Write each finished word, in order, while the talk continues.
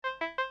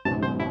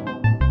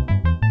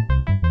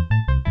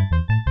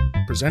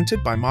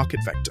presented by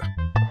MarketVector.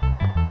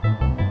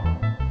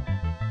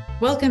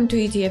 Welcome to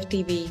ETF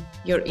TV,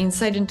 your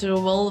insight into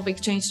the world of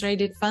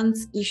exchange-traded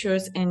funds,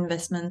 issuers, and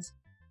investments.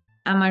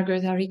 I'm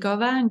Margaret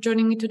Harikova, and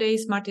joining me today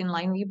is Martin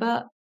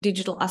Leinweber,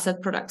 Digital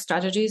Asset Product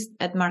Strategist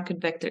at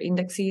MarketVector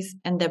Indexes,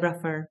 and Deborah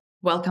Furr.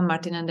 Welcome,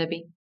 Martin and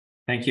Debbie.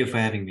 Thank you for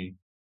having me.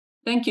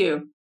 Thank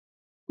you.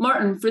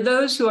 Martin, for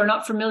those who are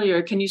not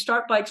familiar, can you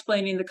start by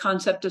explaining the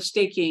concept of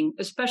staking,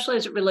 especially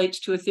as it relates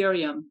to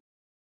Ethereum?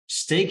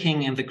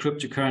 Staking in the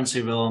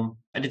cryptocurrency realm,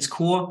 at its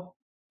core,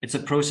 it's a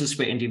process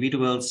where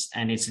individuals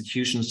and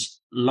institutions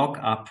lock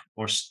up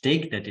or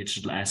stake their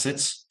digital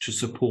assets to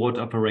support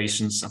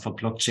operations of a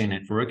blockchain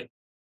network,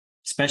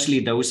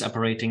 especially those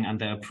operating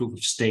under a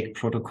proof-of-stake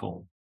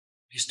protocol.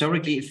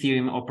 Historically,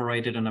 Ethereum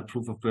operated on a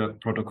proof-of-work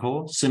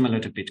protocol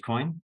similar to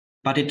Bitcoin,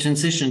 but it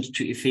transitioned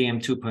to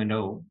Ethereum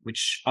 2.0,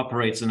 which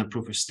operates on a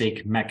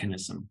proof-of-stake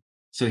mechanism.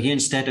 So here,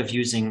 instead of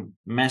using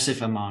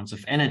massive amounts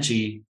of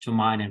energy to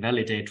mine and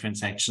validate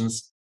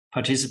transactions,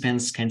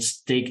 participants can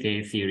stake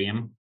their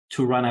Ethereum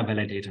to run a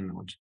validator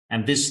node.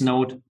 And this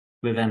node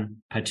will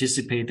then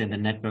participate in the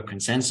network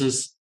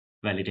consensus,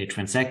 validate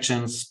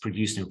transactions,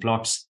 produce new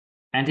blocks,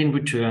 and in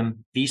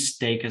return, these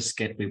stakers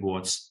get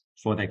rewards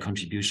for their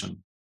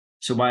contribution.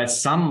 So while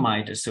some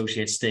might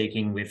associate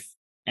staking with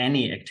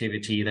any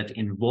activity that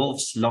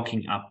involves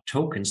locking up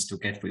tokens to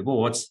get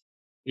rewards,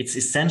 it's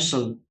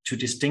essential to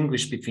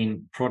distinguish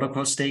between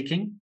protocol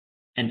staking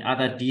and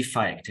other DeFi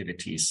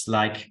activities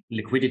like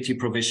liquidity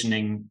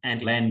provisioning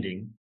and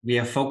lending. We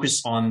are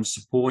focused on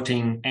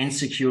supporting and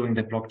securing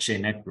the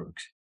blockchain network,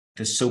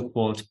 the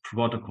so-called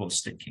protocol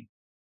staking.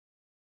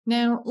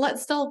 Now,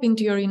 let's delve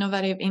into your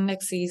innovative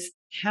indexes.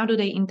 How do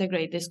they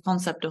integrate this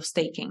concept of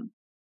staking?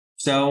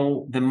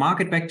 So the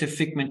MarketVector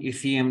Figment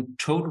Ethereum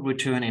Total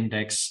Return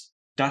Index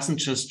doesn't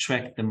just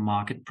track the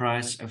market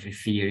price of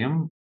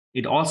Ethereum.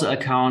 It also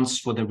accounts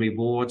for the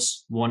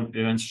rewards one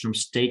earns from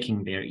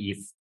staking their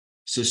ETH.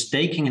 So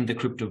staking in the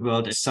crypto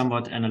world is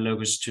somewhat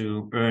analogous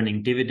to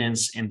earning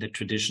dividends in the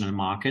traditional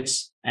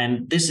markets.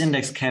 And this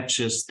index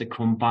captures the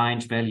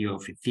combined value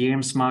of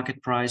Ethereum's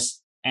market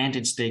price and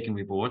its staking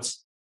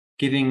rewards,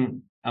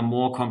 giving a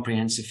more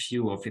comprehensive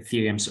view of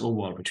Ethereum's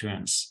overall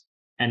returns.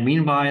 And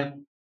meanwhile,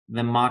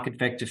 the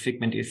MarketVector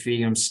Figment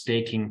Ethereum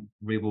staking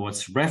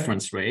rewards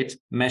reference rate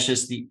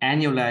measures the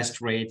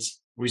annualized rates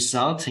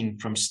resulting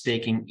from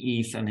staking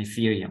ETH on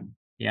Ethereum.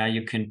 Yeah,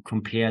 you can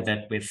compare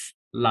that with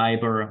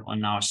Leinweber or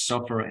now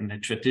SOFR in the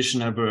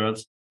traditional world,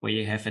 where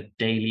you have a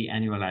daily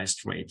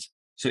annualized rate.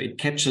 So it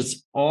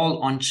captures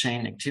all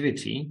on-chain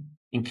activity,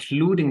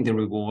 including the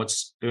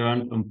rewards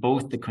earned on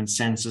both the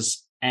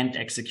consensus and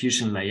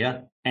execution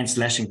layer and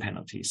slashing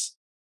penalties.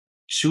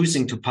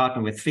 Choosing to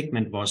partner with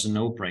Figment was a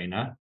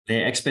no-brainer.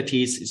 Their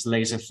expertise is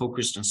laser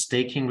focused on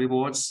staking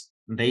rewards.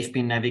 They've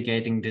been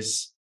navigating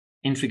this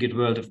intricate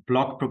world of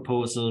block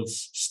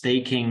proposals,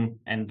 staking,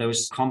 and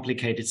those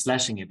complicated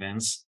slashing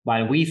events,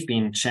 while we've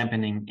been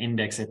championing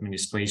index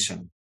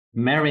administration.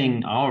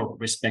 Marrying our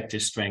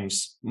respective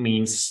strengths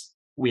means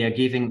we are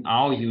giving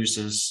our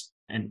users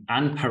an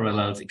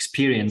unparalleled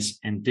experience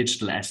in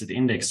digital asset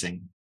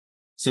indexing.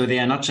 So they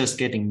are not just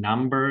getting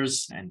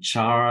numbers and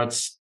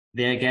charts,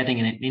 they are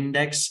getting an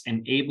index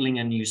enabling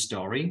a new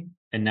story,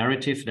 a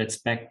narrative that's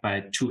backed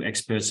by two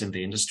experts in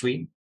the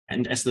industry.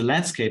 And as the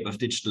landscape of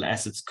digital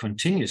assets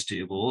continues to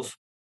evolve,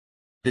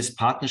 this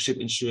partnership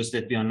ensures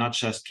that we are not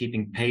just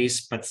keeping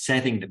pace, but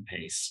setting the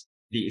pace.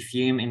 The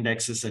Ethereum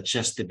indexes are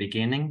just the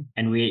beginning,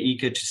 and we are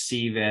eager to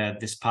see where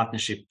this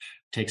partnership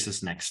takes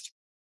us next.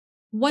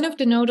 One of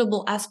the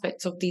notable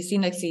aspects of these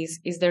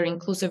indexes is their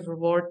inclusive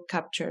reward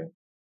capture.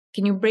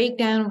 Can you break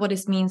down what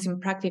this means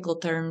in practical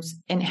terms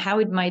and how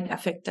it might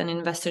affect an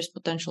investor's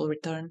potential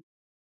return?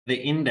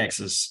 The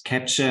indexes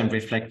capture and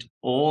reflect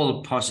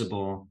all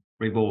possible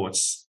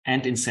rewards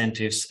and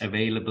incentives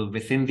available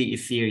within the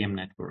Ethereum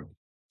network.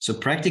 So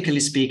practically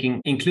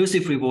speaking,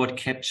 inclusive reward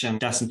capture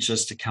doesn't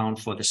just account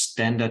for the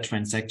standard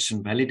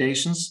transaction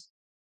validations,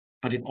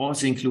 but it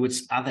also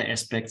includes other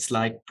aspects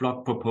like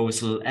block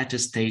proposal,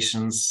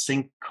 attestations,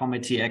 sync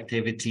committee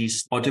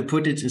activities, or to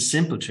put it in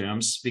simple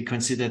terms, we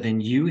consider the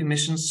new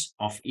emissions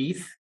of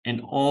ETH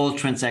and all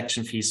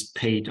transaction fees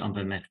paid on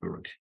the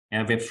network.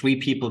 Where three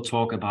people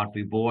talk about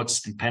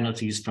rewards and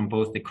penalties from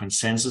both the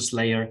consensus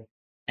layer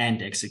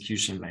and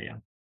execution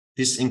layer.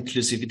 This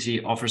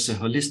inclusivity offers a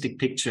holistic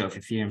picture of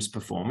Ethereum's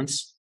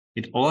performance.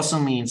 It also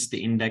means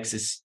the index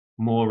is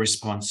more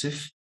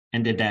responsive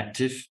and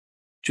adaptive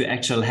to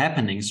actual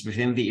happenings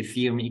within the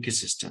Ethereum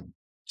ecosystem.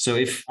 So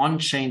if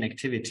on-chain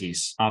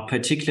activities are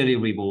particularly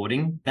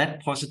rewarding,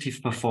 that positive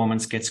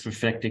performance gets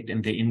reflected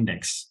in the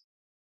index,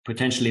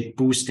 potentially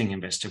boosting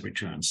investor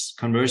returns.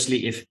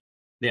 Conversely, if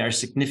there are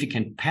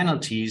significant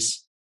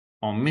penalties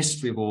or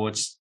missed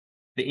rewards,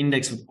 the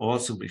index would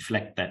also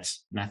reflect that.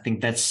 And I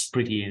think that's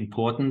pretty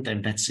important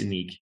and that's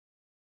unique.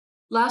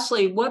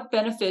 Lastly, what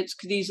benefits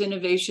could these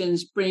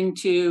innovations bring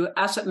to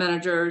asset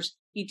managers,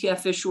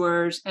 ETF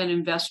issuers, and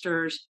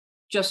investors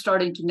just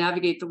starting to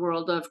navigate the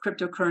world of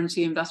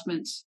cryptocurrency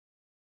investments?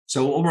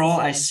 So overall,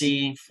 I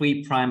see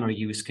three primary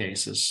use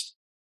cases.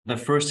 The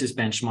first is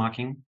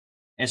benchmarking.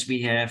 As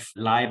we have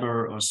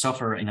LIBOR or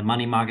SOFR in the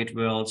money market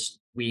world,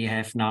 we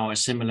have now a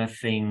similar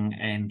thing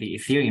in the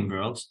Ethereum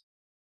world.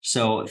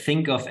 So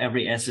think of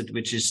every asset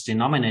which is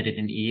denominated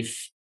in ETH,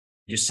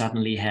 you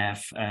suddenly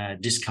have a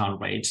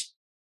discount rate.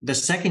 The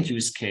second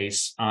use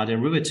case are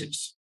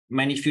derivatives.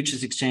 Many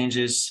futures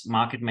exchanges,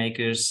 market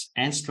makers,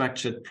 and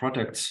structured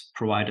product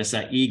providers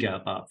are eager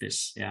about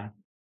this. Yeah.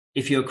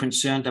 If you're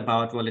concerned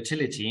about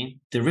volatility,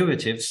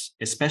 derivatives,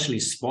 especially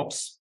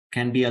swaps,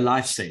 can be a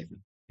lifesaver.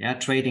 Yeah,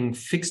 trading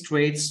fixed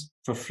rates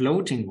for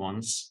floating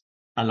ones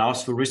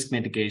allows for risk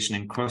mitigation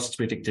and cost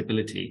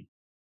predictability.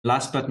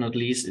 Last but not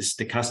least is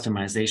the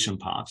customization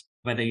part.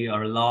 Whether you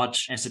are a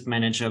large asset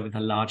manager with a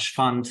large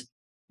fund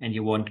and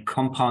you want to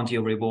compound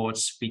your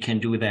rewards, we can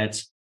do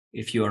that.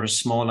 If you are a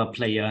smaller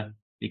player,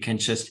 we can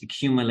just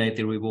accumulate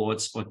the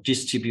rewards or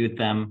distribute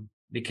them.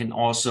 We can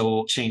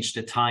also change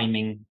the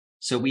timing.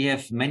 So we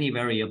have many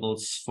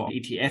variables for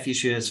ETF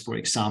issuers, for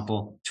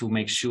example, to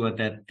make sure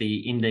that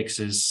the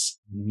indexes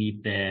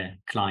meet their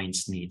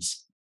clients'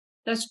 needs.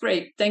 That's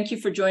great. Thank you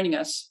for joining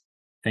us.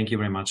 Thank you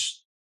very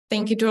much.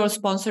 Thank you to our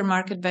sponsor,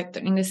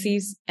 MarketVector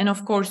Indexes, and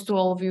of course to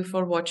all of you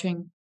for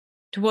watching.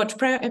 To watch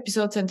prior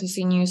episodes and to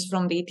see news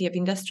from the ETF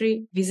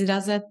industry, visit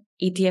us at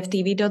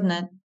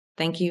etftv.net.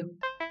 Thank you.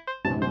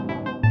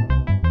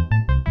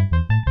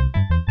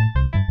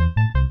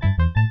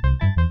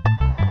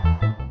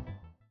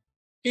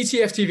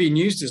 ETF TV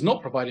News does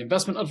not provide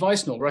investment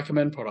advice nor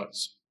recommend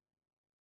products.